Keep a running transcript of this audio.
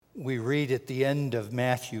we read at the end of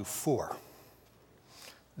Matthew 4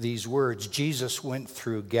 these words: Jesus went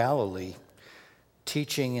through Galilee,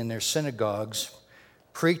 teaching in their synagogues,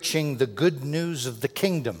 preaching the good news of the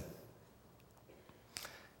kingdom.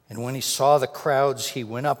 And when he saw the crowds, he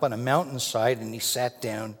went up on a mountainside and he sat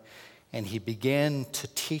down and he began to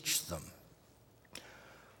teach them.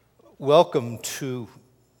 Welcome to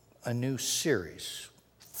a new series,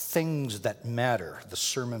 Things That Matter, the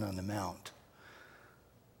Sermon on the Mount.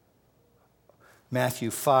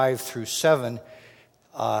 Matthew 5 through 7,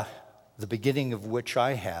 the beginning of which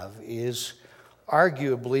I have, is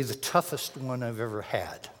arguably the toughest one I've ever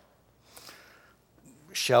had.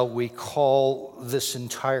 Shall we call this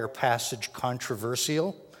entire passage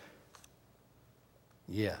controversial?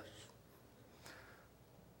 Yes.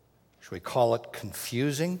 Shall we call it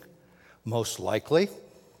confusing? Most likely.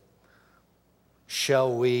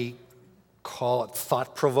 Shall we call it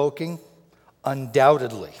thought-provoking?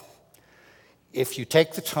 Undoubtedly. If you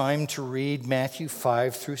take the time to read Matthew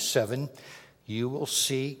 5 through 7, you will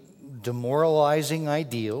see demoralizing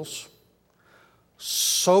ideals,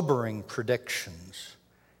 sobering predictions,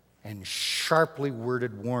 and sharply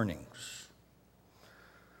worded warnings.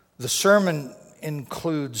 The sermon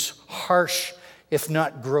includes harsh, if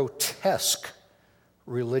not grotesque,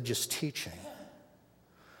 religious teaching.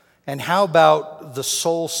 And how about the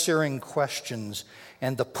soul-searing questions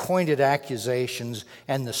and the pointed accusations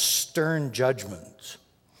and the stern judgments?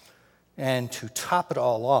 And to top it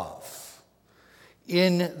all off,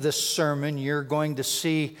 in this sermon, you're going to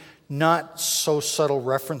see not so subtle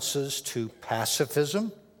references to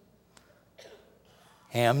pacifism,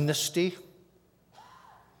 amnesty,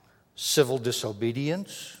 civil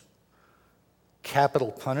disobedience,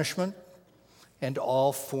 capital punishment, and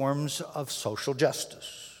all forms of social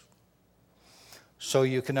justice. So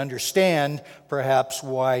you can understand, perhaps,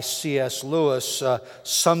 why C.S. Lewis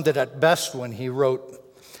summed it at best when he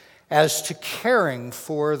wrote, "As to caring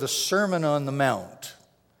for the Sermon on the Mount,"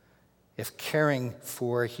 if caring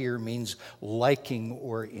for here means liking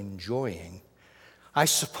or enjoying, I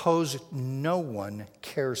suppose no one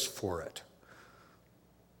cares for it.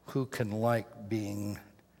 Who can like being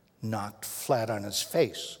knocked flat on his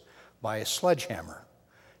face by a sledgehammer?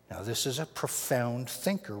 Now, this is a profound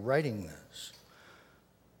thinker writing this.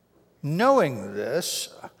 Knowing this,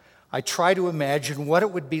 I try to imagine what it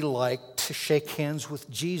would be like to shake hands with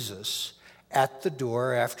Jesus at the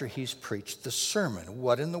door after he's preached the sermon.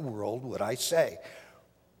 What in the world would I say?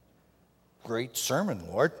 "Great sermon,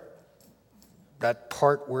 Lord. That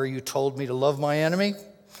part where you told me to love my enemy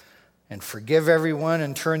and forgive everyone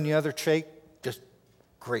and turn the other cheek, just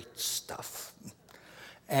great stuff.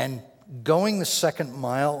 And going the second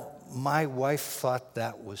mile, my wife thought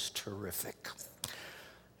that was terrific.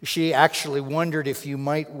 She actually wondered if you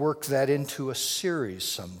might work that into a series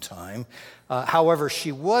sometime. However,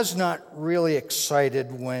 she was not really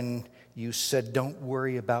excited when you said, "Don't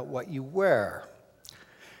worry about what you wear."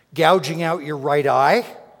 Gouging out your right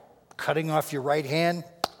eye, cutting off your right hand,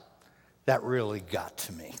 that really got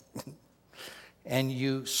to me. And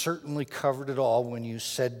you certainly covered it all when you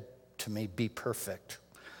said to me, "Be perfect."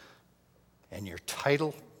 And your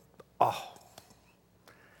title,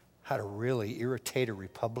 how to really irritate a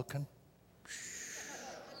Republican.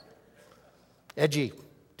 Edgy,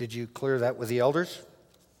 did you clear that with the elders?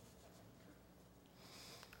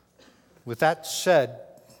 With that said,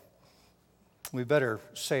 we better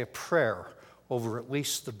say a prayer over at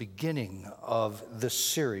least the beginning of this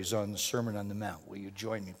series on the Sermon on the Mount. Will you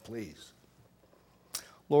join me, please?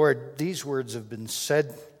 Lord, these words have been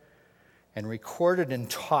said and recorded and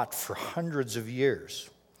taught for hundreds of years.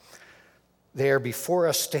 They are before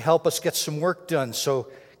us to help us get some work done,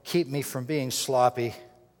 so keep me from being sloppy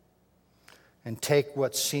and take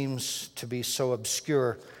what seems to be so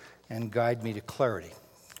obscure and guide me to clarity.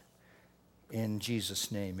 In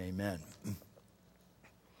Jesus' name, amen.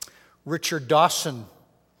 Richard Dawson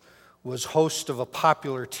was host of a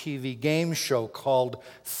popular TV game show called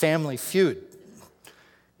Family Feud.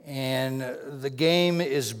 And the game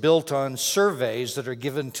is built on surveys that are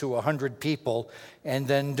given to 100 people. And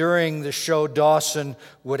then during the show, Dawson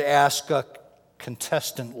would ask a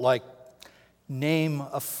contestant, like, name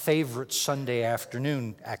a favorite Sunday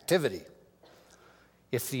afternoon activity.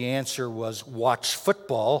 If the answer was watch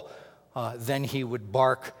football, then he would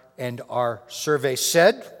bark, "And our survey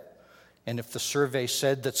said?" And if the survey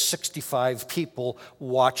said that 65 people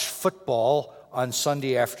watch football on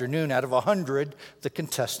Sunday afternoon, out of 100, the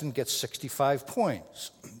contestant gets 65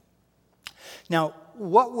 points. Now,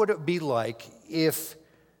 what would it be like if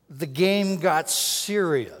the game got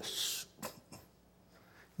serious?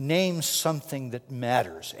 Name something that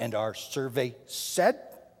matters. And our survey said?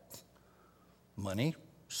 money,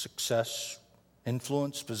 success,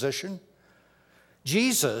 influence, position.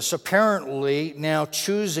 Jesus, apparently now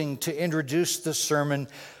choosing to introduce this sermon,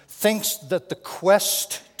 thinks that the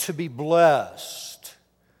quest to be blessed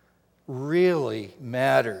really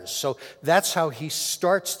matters. So that's how he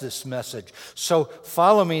starts this message. So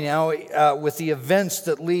follow me now with the events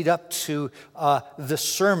that lead up to this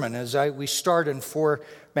sermon. We start in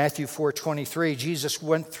Matthew 4:23, Jesus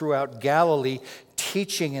went throughout Galilee,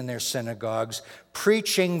 teaching in their synagogues,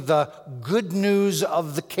 preaching the good news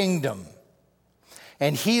of the kingdom,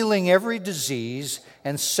 and healing every disease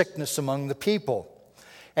and sickness among the people.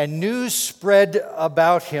 And news spread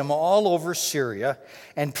about him all over Syria,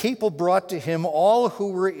 and people brought to him all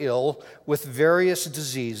who were ill with various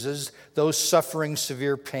diseases, those suffering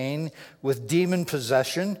severe pain, with demon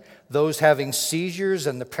possession, those having seizures,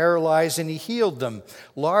 and the paralyzed, and he healed them.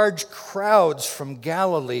 Large crowds from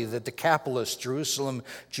Galilee, the Decapolis, Jerusalem,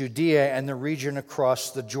 Judea, and the region across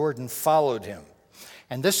the Jordan followed him.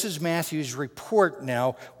 And this is Matthew's report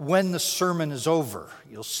now when the sermon is over.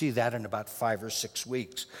 You'll see that in about 5 or 6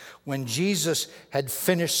 weeks. When Jesus had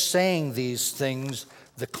finished saying these things,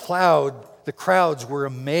 the crowds were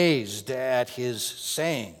amazed at his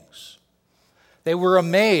sayings. They were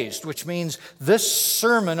amazed, which means this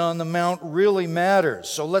Sermon on the Mount really matters.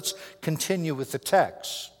 So let's continue with the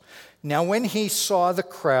text. Now, when he saw the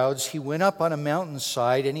crowds, he went up on a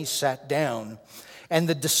mountainside and he sat down. And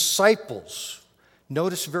the disciples,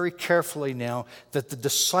 notice very carefully now that the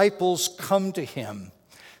disciples come to him.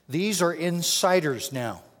 These are insiders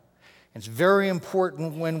now. It's very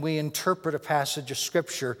important when we interpret a passage of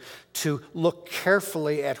Scripture to look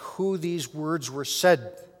carefully at who these words were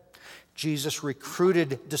said. Jesus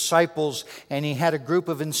recruited disciples, and he had a group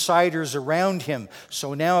of insiders around him.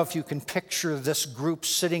 So now if you can picture this group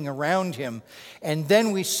sitting around him, and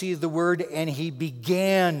then we see the word, and he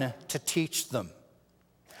began to teach them.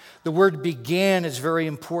 The word began is very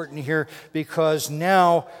important here because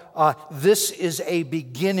now this is a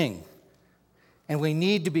beginning. And we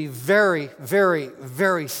need to be very, very,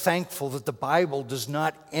 very thankful that the Bible does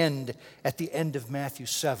not end at the end of Matthew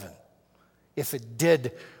 7. If it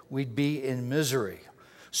did, we'd be in misery.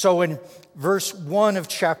 So in verse 1 of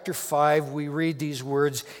chapter 5, we read these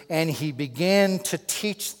words, and he began to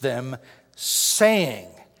teach them, saying.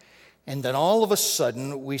 And then all of a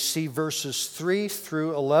sudden, we see verses 3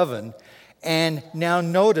 through 11. And now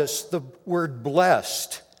notice the word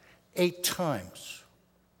blessed 8 times.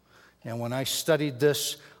 Now, when I studied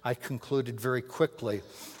this, I concluded very quickly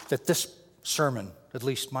that this sermon, at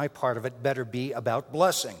least my part of it, better be about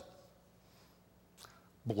blessing.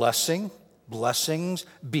 Blessings,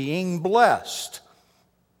 being blessed.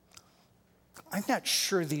 I'm not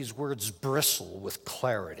sure these words bristle with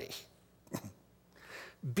clarity.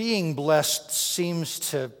 Being blessed seems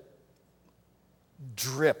to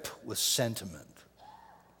drip with sentiment.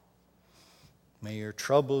 May your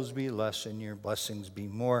troubles be less and your blessings be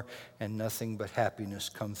more, and nothing but happiness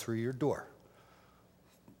come through your door.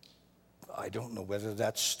 I don't know whether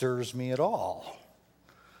that stirs me at all.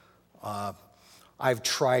 I've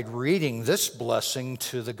tried reading this blessing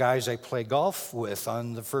to the guys I play golf with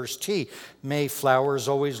on the first tee. May flowers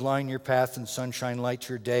always line your path and sunshine light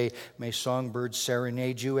your day. May songbirds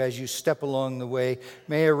serenade you as you step along the way.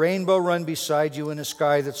 May a rainbow run beside you in a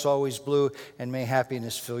sky that's always blue. And may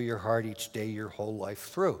happiness fill your heart each day your whole life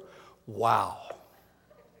through. Wow.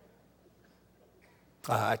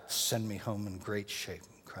 Send me home in great shape.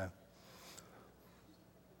 Okay?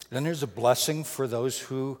 Then there's a blessing for those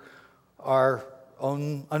who are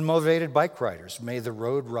unmotivated bike riders. May the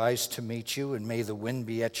road rise to meet you, and may the wind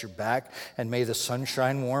be at your back, and may the sun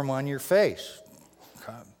shine warm on your face.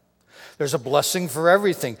 Okay. There's a blessing for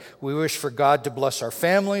everything. We wish for God to bless our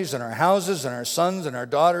families and our houses and our sons and our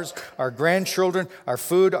daughters, our grandchildren, our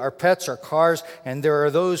food, our pets, our cars, and there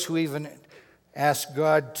are those who even asked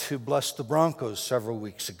God to bless the Broncos several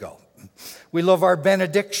weeks ago. We love our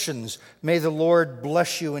benedictions. May the Lord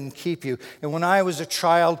bless you and keep you. And when I was a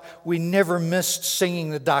child, we never missed singing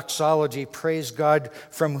the doxology, praise God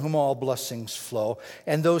from whom all blessings flow.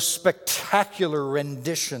 And those spectacular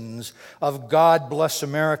renditions of God Bless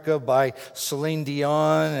America by Celine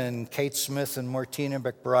Dion and Kate Smith and Martina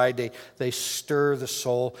McBride, they stir the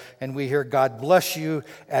soul. And we hear God bless you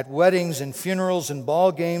at weddings and funerals and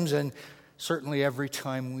ball games and certainly every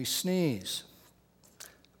time we sneeze.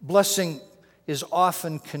 Blessing is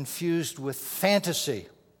often confused with fantasy.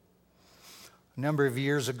 A number of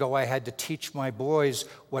years ago, I had to teach my boys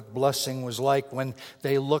what blessing was like when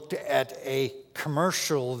they looked at a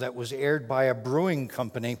commercial that was aired by a brewing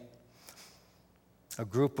company. A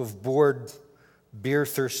group of bored,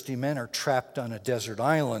 beer-thirsty men are trapped on a desert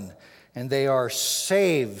island, and they are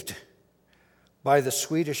saved by the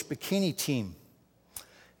Swedish bikini team.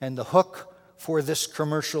 And the hook for this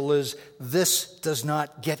commercial is, "This does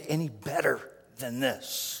not get any better than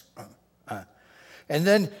this." And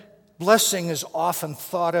then blessing is often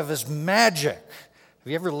thought of as magic. Have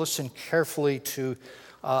you ever listened carefully to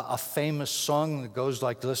a famous song that goes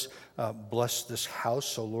like this? "Bless this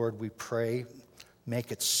house, O Lord, we pray.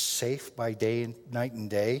 Make it safe by day, night and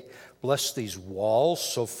day. Bless these walls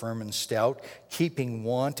so firm and stout, keeping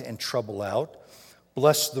want and trouble out.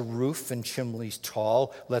 Bless the roof and chimneys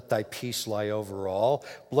tall. Let thy peace lie over all.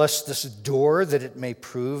 Bless this door that it may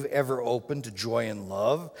prove ever open to joy and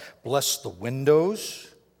love. Bless the windows."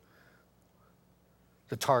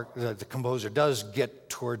 The composer does get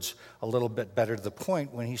towards a little bit better to the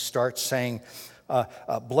point when he starts saying,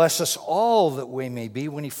 "Bless us all that we may be,"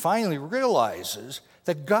 when he finally realizes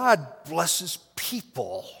that God blesses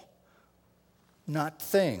people, not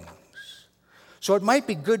things. So it might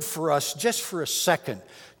be good for us, just for a second,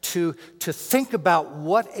 to think about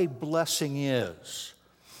what a blessing is.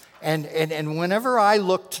 And whenever I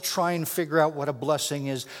look to try and figure out what a blessing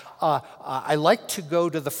is, I like to go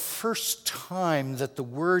to the first time that the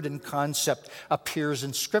word and concept appears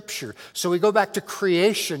in Scripture. So we go back to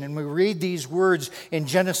creation and we read these words in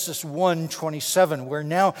Genesis 1:27, where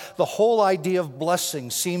now the whole idea of blessing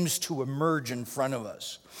seems to emerge in front of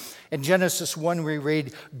us. In Genesis 1, we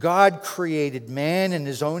read, "God created man in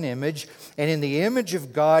his own image, and in the image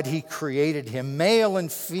of God he created him. Male and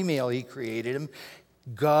female he created him.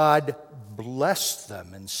 God blessed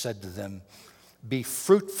them and said to them, 'Be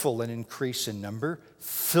fruitful and increase in number,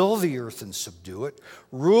 fill the earth and subdue it,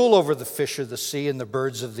 rule over the fish of the sea and the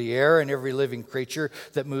birds of the air and every living creature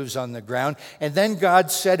that moves on the ground.' And then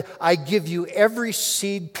God said, 'I give you every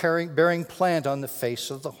seed-bearing plant on the face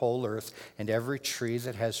of the whole earth and every tree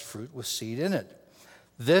that has fruit with seed in it.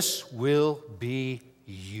 This will be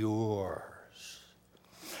yours.'"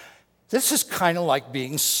 This is kind of like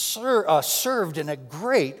being served in a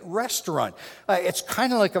great restaurant. It's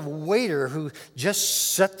kind of like a waiter who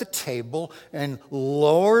just set the table and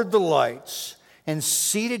lowered the lights and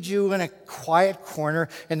seated you in a quiet corner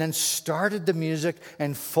and then started the music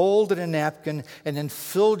and folded a napkin and then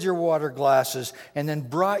filled your water glasses and then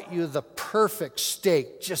brought you the perfect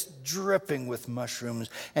steak just dripping with mushrooms.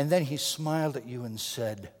 And then he smiled at you and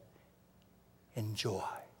said, "Enjoy."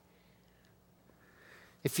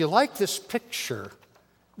 If you like this picture,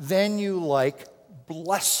 then you like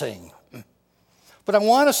blessing. But I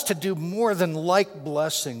want us to do more than like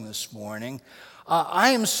blessing this morning.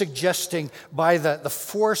 I am suggesting by the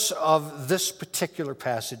force of this particular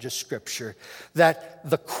passage of Scripture that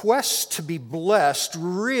the quest to be blessed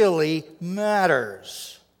really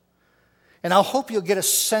matters. And I hope you'll get a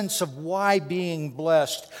sense of why being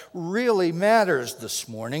blessed really matters this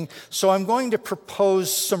morning. So I'm going to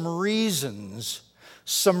propose some reasons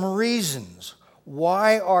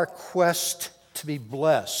why our quest to be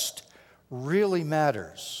blessed really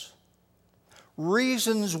matters.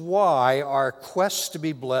 Reasons why our quest to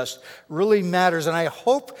be blessed really matters. And I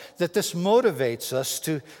hope that this motivates us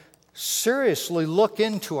to seriously look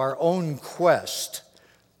into our own quest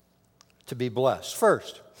to be blessed.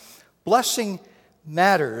 First, blessing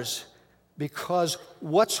matters because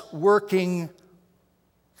what's working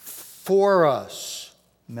for us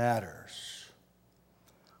matters.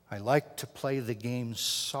 I like to play the game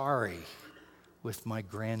Sorry with my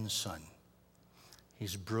grandson.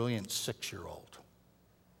 He's a brilliant 6-year-old.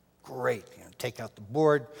 Great. Take out the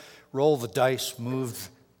board, roll the dice, move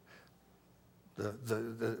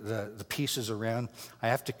the pieces around. I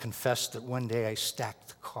have to confess that one day I stacked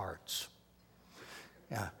the cards.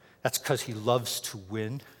 Yeah, that's because he loves to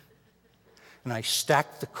win. And I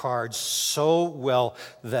stacked the cards so well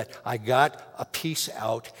that I got a piece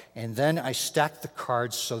out, and then I stacked the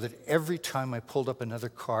cards so that every time I pulled up another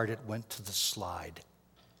card, it went to the slide.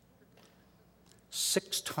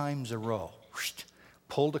 6 times a row.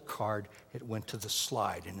 Pulled a card, it went to the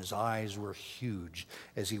slide, and his eyes were huge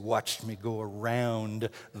as he watched me go around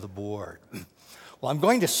the board. Well, I'm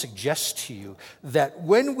going to suggest to you that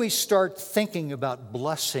when we start thinking about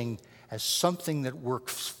blessing as something that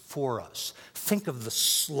works for us, think of the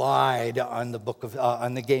slide on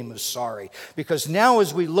the game of Sorry. Because now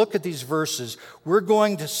as we look at these verses, we're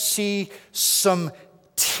going to see some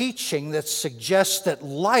teaching that suggests that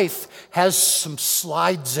life has some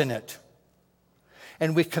slides in it.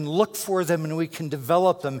 And we can look for them and we can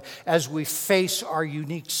develop them as we face our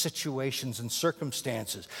unique situations and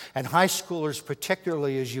circumstances. And high schoolers,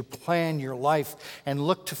 particularly as you plan your life and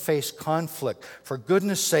look to face conflict, for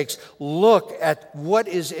goodness sakes, look at what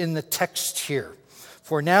is in the text here.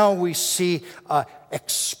 For now we see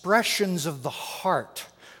expressions of the heart.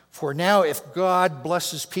 For now, if God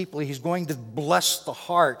blesses people, he's going to bless the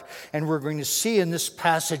heart. And we're going to see in this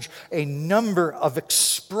passage a number of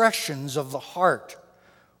expressions of the heart.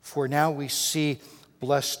 For now we see,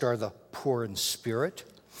 blessed are the poor in spirit.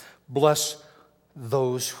 Bless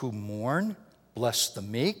those who mourn. Bless the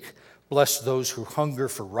meek. Bless those who hunger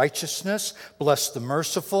for righteousness. Bless the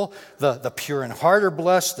merciful. The pure in heart are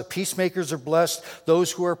blessed. The peacemakers are blessed.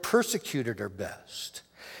 Those who are persecuted are blessed.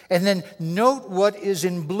 And then note what is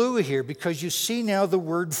in blue here, because you see now the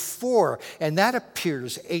word for, and that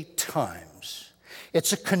appears 8 times.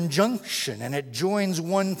 It's a conjunction, and it joins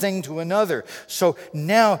one thing to another. So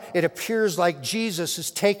now it appears like Jesus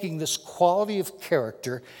is taking this quality of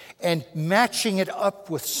character and matching it up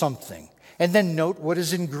with something. And then note what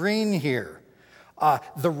is in green here.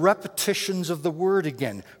 The repetitions of the word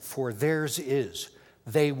again. For theirs is.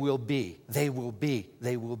 They will be, they will be,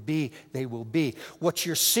 they will be, they will be. What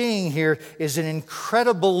you're seeing here is an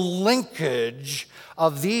incredible linkage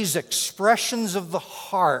of these expressions of the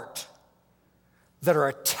heart that are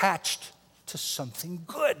attached to something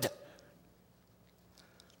good.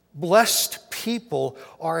 Blessed people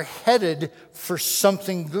are headed for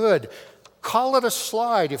something good. Call it a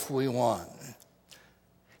slide if we want.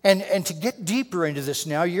 And to get deeper into this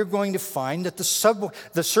now, you're going to find that the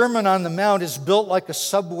Sermon on the Mount is built like a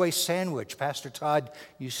Subway sandwich. Pastor Todd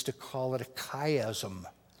used to call it a chiasm.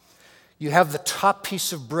 You have the top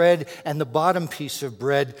piece of bread and the bottom piece of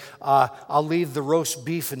bread. I'll leave the roast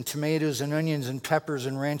beef and tomatoes and onions and peppers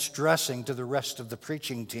and ranch dressing to the rest of the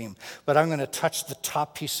preaching team. But I'm going to touch the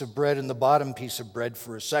top piece of bread and the bottom piece of bread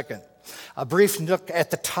for a second. A brief look at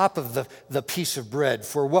the top of the piece of bread,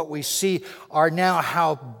 for what we see are now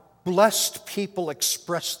how blessed people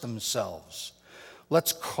express themselves.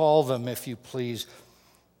 Let's call them, if you please,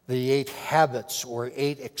 the 8 habits or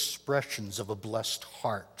 8 expressions of a blessed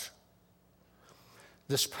heart.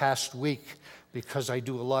 This past week, because I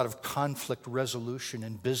do a lot of conflict resolution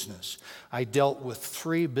in business, I dealt with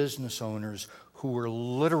 3 business owners who were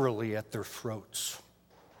literally at their throats.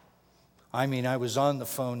 I mean, I was on the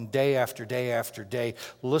phone day after day after day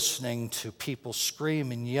listening to people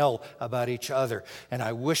scream and yell about each other, and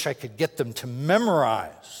I wish I could get them to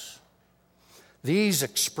memorize these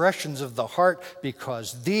expressions of the heart,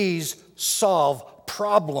 because these solve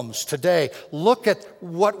problems today. Look at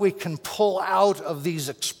what we can pull out of these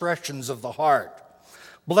expressions of the heart.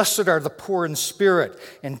 Blessed are the poor in spirit.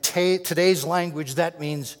 In today's language, that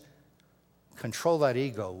means control that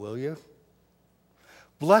ego, will you?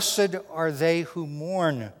 Blessed are they who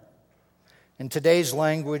mourn. In today's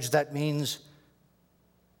language, that means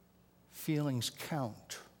feelings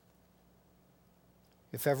count.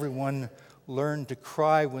 If everyone learned to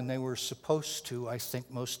cry when they were supposed to, I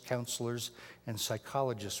think most counselors and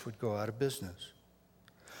psychologists would go out of business.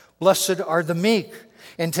 Blessed are the meek.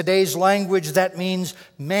 In today's language, that means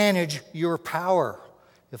manage your power.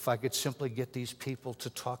 If I could simply get these people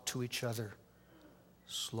to talk to each other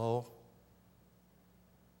slow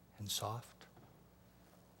and soft.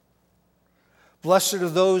 Blessed are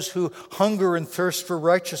those who hunger and thirst for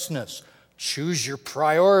righteousness. Choose your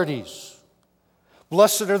priorities.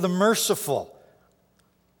 Blessed are the merciful.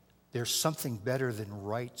 There's something better than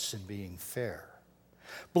rights and being fair.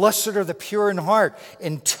 Blessed are the pure in heart.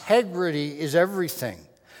 Integrity is everything.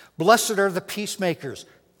 Blessed are the peacemakers.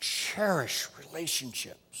 Cherish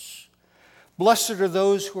relationships. Blessed are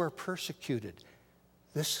those who are persecuted.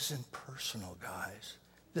 This isn't personal, guys.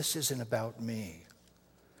 This isn't about me.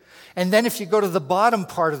 And then if you go to the bottom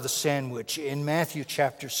part of the sandwich in Matthew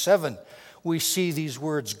chapter 7, we see these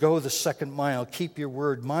words: go the second mile, keep your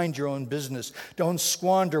word, mind your own business, don't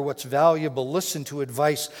squander what's valuable, listen to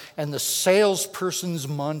advice, and the salesperson's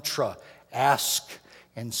mantra: ask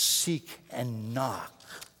and seek and knock.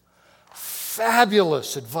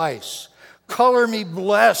 Fabulous advice. Color me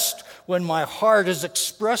blessed when my heart is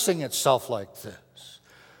expressing itself like this.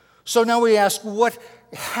 So now we ask, what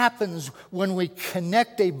happens when we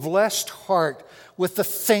connect a blessed heart with the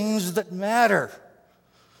things that matter?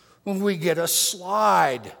 When we get a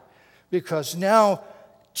slide. Because now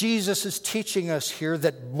Jesus is teaching us here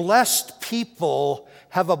that blessed people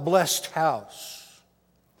have a blessed house.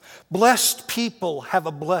 Blessed people have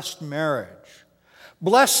a blessed marriage.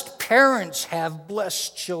 Blessed parents have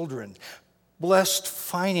blessed children. Blessed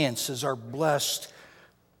finances are blessed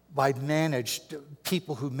by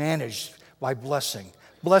people who manage by blessing.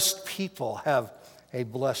 Blessed people have a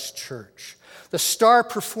blessed church. The star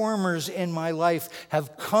performers in my life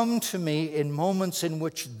have come to me in moments in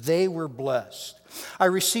which they were blessed. I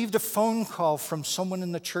received a phone call from someone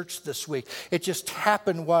in the church this week. It just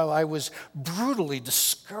happened while I was brutally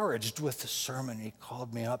discouraged with the sermon. He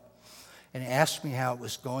called me up and asked me how it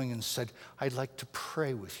was going and said, "I'd like to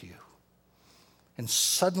pray with you." And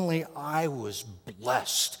suddenly I was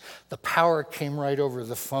blessed. The power came right over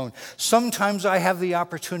the phone. Sometimes I have the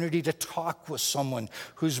opportunity to talk with someone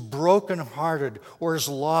who's brokenhearted or has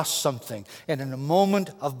lost something. And in a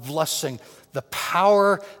moment of blessing, the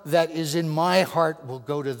power that is in my heart will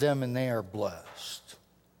go to them and they are blessed.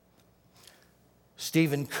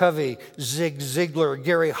 Stephen Covey, Zig Ziglar,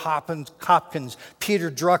 Gary Hopkins,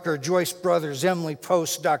 Peter Drucker, Joyce Brothers, Emily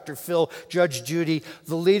Post, Dr. Phil, Judge Judy,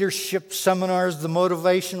 the leadership seminars, the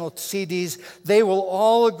motivational CDs, they will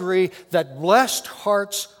all agree that blessed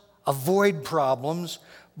hearts avoid problems,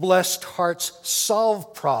 blessed hearts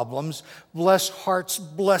solve problems, blessed hearts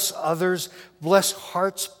bless others, blessed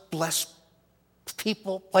hearts bless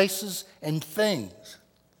people, places, and things.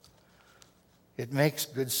 It makes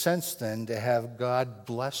good sense then to have God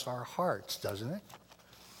bless our hearts, doesn't it?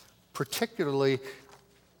 Particularly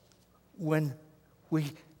when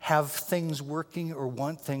we have things working or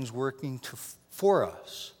want things working for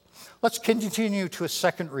us. Let's continue to a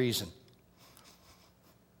second reason.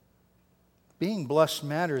 Being blessed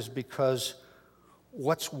matters because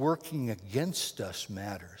what's working against us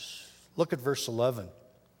matters. Look at verse 11.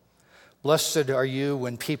 Blessed are you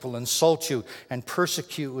when people insult you and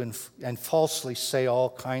persecute you and falsely say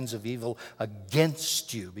all kinds of evil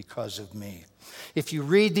against you because of me. If you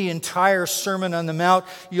read the entire Sermon on the Mount,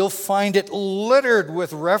 you'll find it littered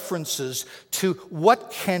with references to what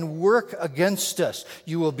can work against us.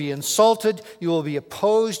 You will be insulted, you will be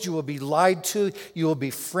opposed, you will be lied to, you will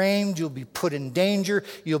be framed, you'll be put in danger,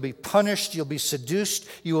 you'll be punished, you'll be seduced,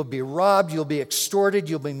 you will be robbed, you'll be extorted,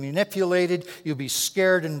 you'll be manipulated, you'll be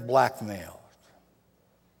scared and blackmailed.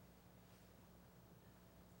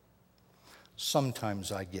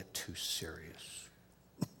 Sometimes I get too serious.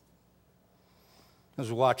 I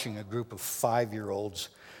was watching a group of 5-year-olds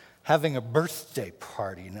having a birthday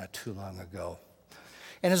party not too long ago.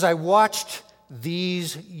 And as I watched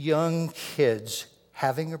these young kids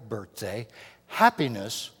having a birthday,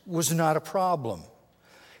 happiness was not a problem.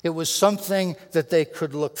 It was something that they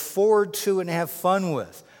could look forward to and have fun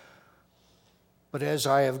with. But as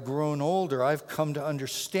I have grown older, I've come to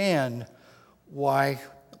understand why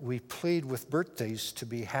we plead with birthdays to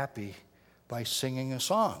be happy by singing a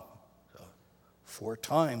song. 4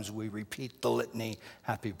 times we repeat the litany,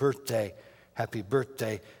 happy birthday, happy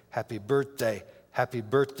birthday, happy birthday, happy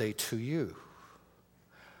birthday to you.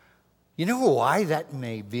 You know why that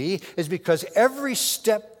may be? Is because every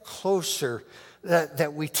step closer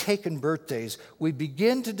that we take in birthdays, we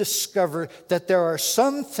begin to discover that there are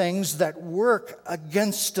some things that work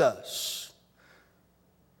against us.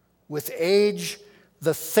 With age,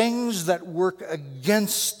 the things that work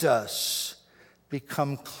against us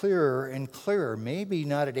become clearer and clearer. Maybe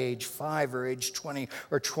not at age 5 or age 20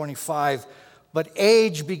 or 25, but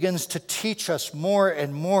age begins to teach us more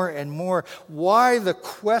and more and more why the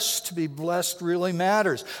quest to be blessed really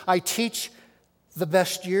matters. I teach the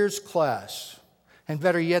best years class. And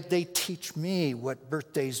better yet, they teach me what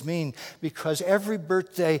birthdays mean, because every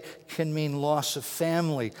birthday can mean loss of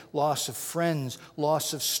family, loss of friends,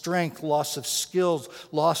 loss of strength, loss of skills,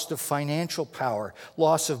 loss of financial power,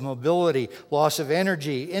 loss of mobility, loss of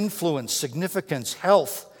energy, influence, significance,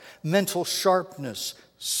 health, mental sharpness,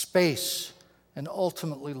 space, and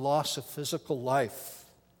ultimately loss of physical life.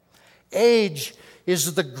 Age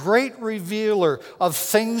is the great revealer of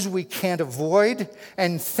things we can't avoid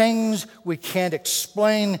and things we can't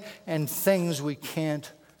explain and things we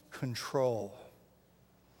can't control.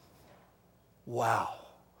 Wow.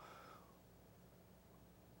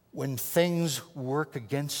 When things work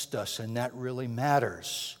against us, and that really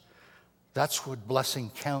matters, that's what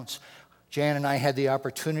blessing counts. Jan and I had the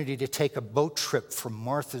opportunity to take a boat trip from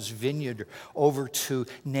Martha's Vineyard over to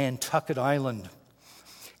Nantucket Island.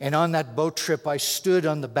 And on that boat trip, I stood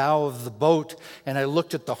on the bow of the boat and I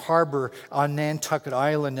looked at the harbor on Nantucket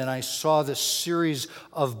Island and I saw this series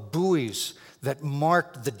of buoys that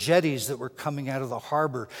marked the jetties that were coming out of the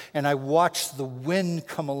harbor. And I watched the wind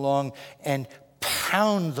come along and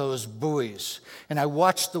pound those buoys. And I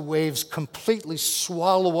watched the waves completely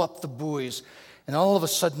swallow up the buoys. And all of a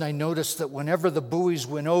sudden I noticed that whenever the buoys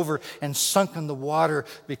went over and sunk in the water,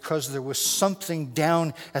 because there was something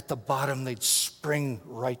down at the bottom, they'd spring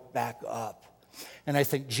right back up. And I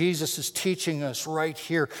think Jesus is teaching us right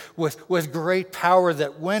here with great power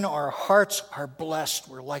that when our hearts are blessed,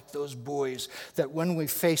 we're like those boys. That when we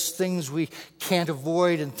face things we can't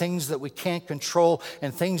avoid and things that we can't control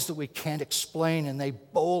and things that we can't explain and they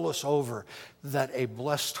bowl us over, that a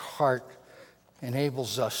blessed heart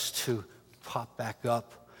enables us to pop back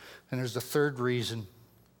up. And there's the third reason.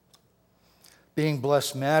 Being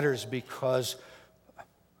blessed matters because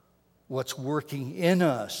what's working in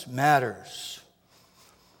us matters.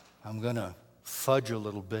 I'm going to fudge a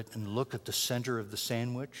little bit and look at the center of the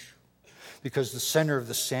sandwich, because the center of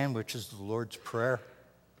the sandwich is the Lord's Prayer.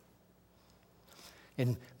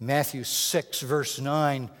 In Matthew 6, verse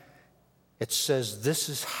 9, it says, "This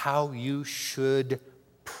is how you should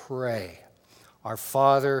pray. Our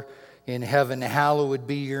Father in heaven, hallowed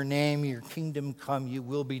be your name. Your kingdom come, your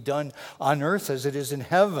will be done on earth as it is in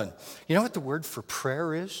heaven." You know what the word for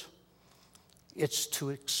prayer is? It's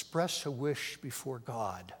to express a wish before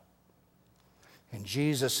God. And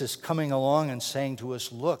Jesus is coming along and saying to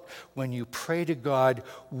us, look, when you pray to God,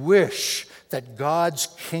 wish that God's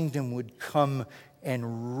kingdom would come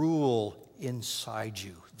and rule inside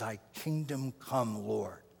you. Thy kingdom come,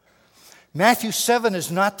 Lord. Matthew 7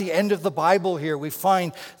 is not the end of the Bible here. We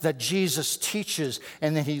find that Jesus teaches,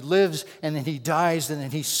 and then he lives, and then he dies, and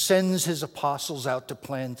then he sends his apostles out to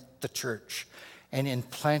plant the church. And in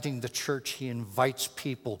planting the church, he invites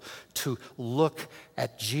people to look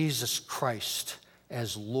at Jesus Christ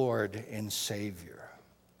as Lord and Savior.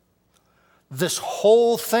 This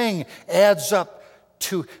whole thing adds up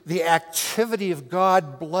to the activity of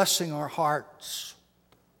God blessing our hearts.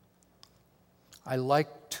 I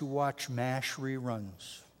like to watch MASH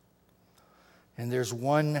reruns. And there's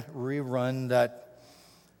one rerun that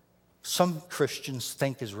some Christians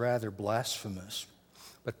think is rather blasphemous.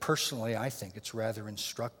 But personally, I think it's rather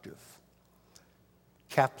instructive.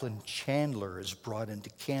 Kaplan Chandler is brought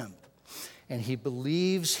into camp, and he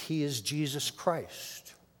believes he is Jesus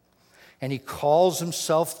Christ. And he calls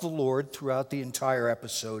himself the Lord throughout the entire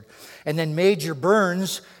episode. And then Major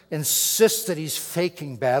Burns insists that he's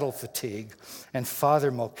faking battle fatigue, and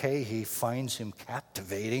Father Mulcahy finds him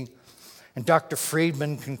captivating. And Dr.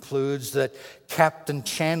 Friedman concludes that Captain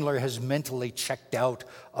Chandler has mentally checked out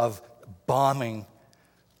of bombing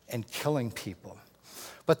and killing people.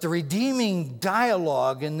 But the redeeming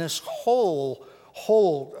dialogue in this whole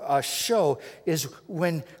show is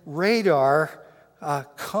when Radar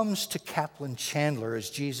comes to Kaplan Chandler as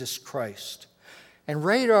Jesus Christ. And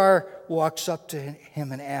Radar walks up to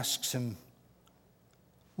him and asks him,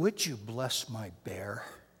 "Would you bless my bear?"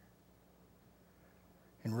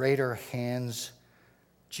 And Radar hands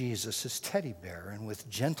Jesus his teddy bear, and with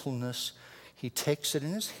gentleness he takes it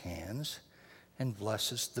in his hands and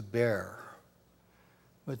blesses the bear.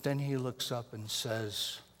 But then he looks up and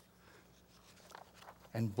says,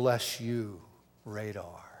 "And bless you,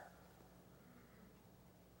 Radar."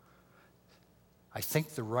 I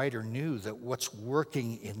think the writer knew that what's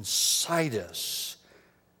working inside us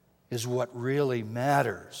is what really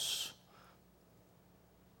matters.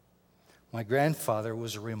 My grandfather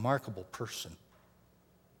was a remarkable person.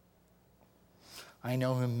 I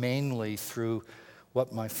know him mainly through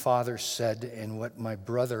what my father said and what my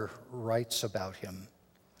brother writes about him.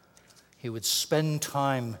 He would spend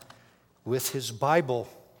time with his Bible.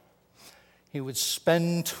 He would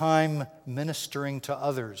spend time ministering to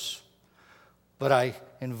others. But I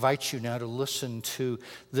invite you now to listen to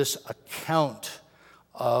this account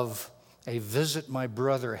of a visit my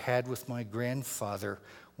brother had with my grandfather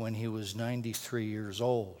when he was 93 years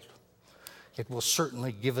old. It will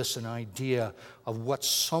certainly give us an idea of what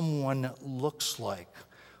someone looks like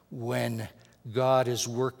when God is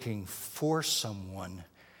working for someone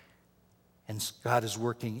and God is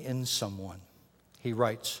working in someone. He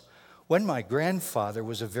writes, "When my grandfather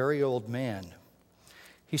was a very old man,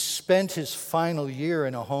 he spent his final year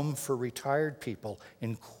in a home for retired people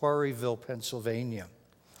in Quarryville, Pennsylvania.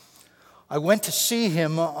 I went to see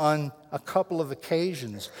him on a couple of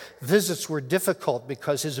occasions. Visits were difficult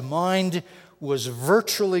because his mind was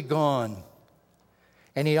virtually gone,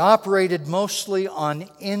 and he operated mostly on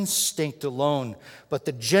instinct alone. But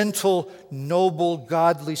the gentle, noble,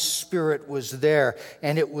 godly spirit was there,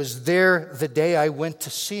 and it was there the day I went to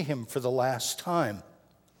see him for the last time.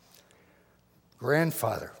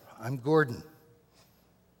 Grandfather, I'm Gordon."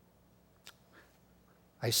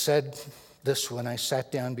 I said this when I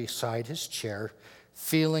sat down beside his chair,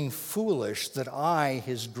 feeling foolish that I,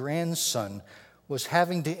 his grandson, was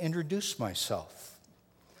having to introduce myself.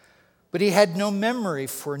 But he had no memory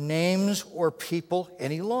for names or people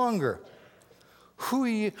any longer.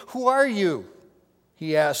 Who are you?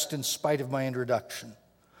 He asked in spite of my introduction.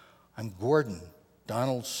 I'm Gordon,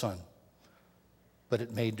 Donald's son. But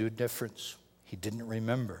it made no difference. He didn't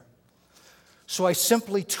remember. So I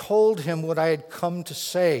simply told him what I had come to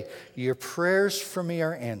say. Your prayers for me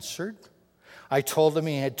are answered. I told him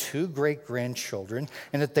he had 2 great-grandchildren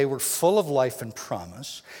and that they were full of life and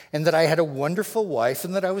promise, and that I had a wonderful wife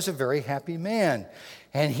and that I was a very happy man.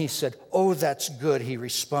 And he said, "Oh, that's good," he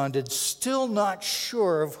responded, still not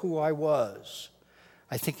sure of who I was.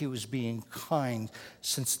 I think he was being kind,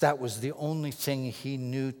 since that was the only thing he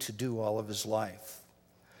knew to do all of his life.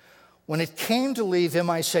 When it came to leave him,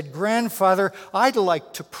 I said, "Grandfather, I'd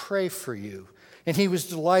like to pray for you." And he was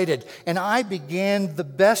delighted. And I began the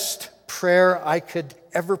best prayer I could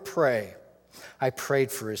ever pray. I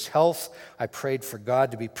prayed for his health. I prayed for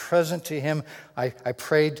God to be present to him. I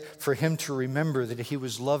prayed for him to remember that he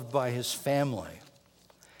was loved by his family.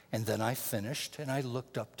 And then I finished and I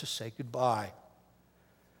looked up to say goodbye.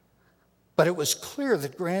 But it was clear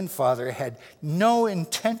that Grandfather had no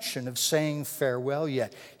intention of saying farewell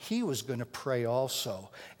yet. He was going to pray also,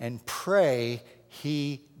 and pray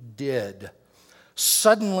he did.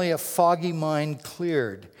 Suddenly a foggy mind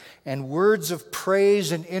cleared, and words of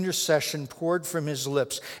praise and intercession poured from his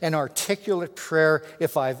lips, an articulate prayer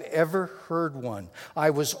if I've ever heard one.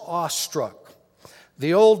 I was awestruck.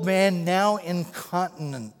 The old man, now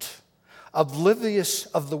incontinent, oblivious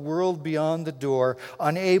of the world beyond the door,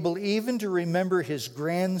 unable even to remember his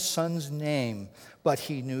grandson's name, but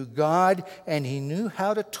he knew God and he knew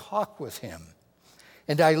how to talk with him.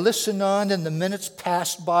 And I listened on, and the minutes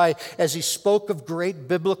passed by as he spoke of great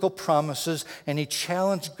biblical promises, and he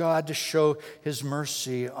challenged God to show his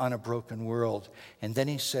mercy on a broken world. And then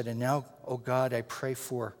he said, "And now, oh God, I pray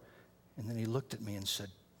for," and then he looked at me and said,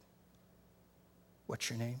 "What's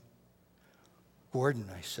your name?" "Gordon,"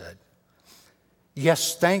 I said.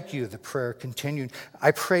 "Yes, thank you," the prayer continued.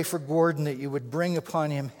 "I pray for Gordon that you would bring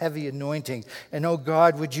upon him heavy anointing. And oh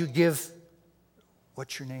God, would you give,"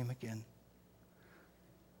 "What's your name again?"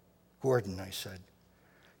 "Gordon," I said.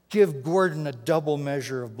 "Give Gordon a double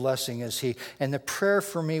measure of blessing as he," and the prayer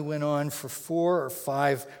for me went on for 4 or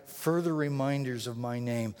 5 further reminders of my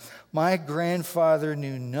name. My grandfather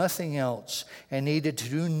knew nothing else and needed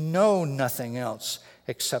to know nothing else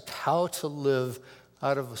except how to live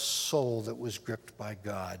out of a soul that was gripped by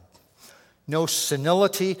God. No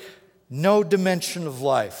senility, no dimension of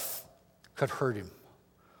life could hurt him.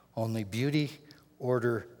 Only beauty,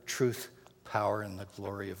 order, truth, power, and the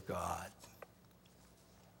glory of God.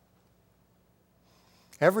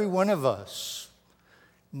 Every one of us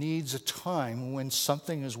needs a time when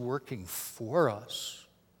something is working for us.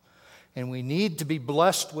 And we need to be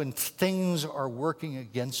blessed when things are working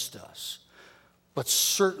against us. But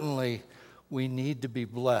certainly, we need to be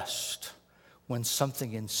blessed when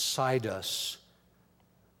something inside us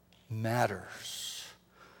matters.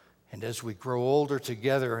 And as we grow older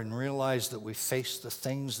together and realize that we face the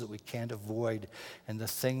things that we can't avoid, and the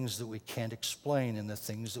things that we can't explain, and the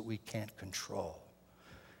things that we can't control,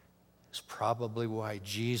 is probably why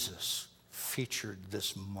Jesus featured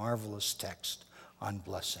this marvelous text on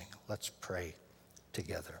blessing. Let's pray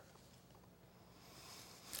together.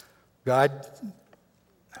 God,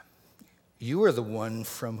 you are the one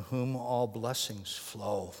from whom all blessings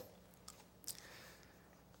flow.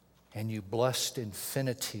 And you blessed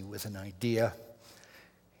infinity with an idea,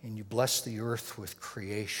 and you blessed the earth with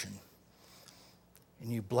creation, and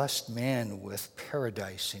you blessed man with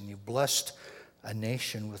paradise, and you blessed a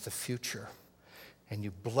nation with a future, and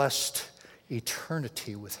you blessed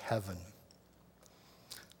eternity with heaven.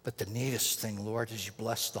 But the neatest thing, Lord, is you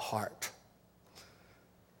bless the heart.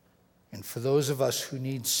 And for those of us who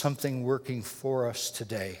need something working for us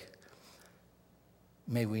today,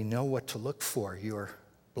 may we know what to look for, your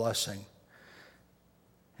blessing.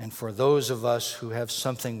 And for those of us who have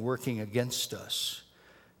something working against us,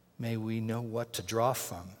 may we know what to draw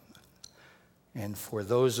from. And for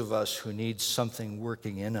those of us who need something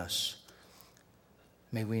working in us,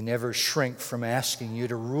 may we never shrink from asking you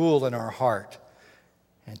to rule in our heart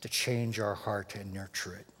and to change our heart and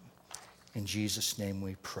nurture it. In Jesus' name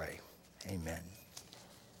we pray. Amen.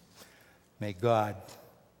 May God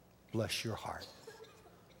bless your heart.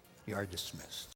 You are dismissed.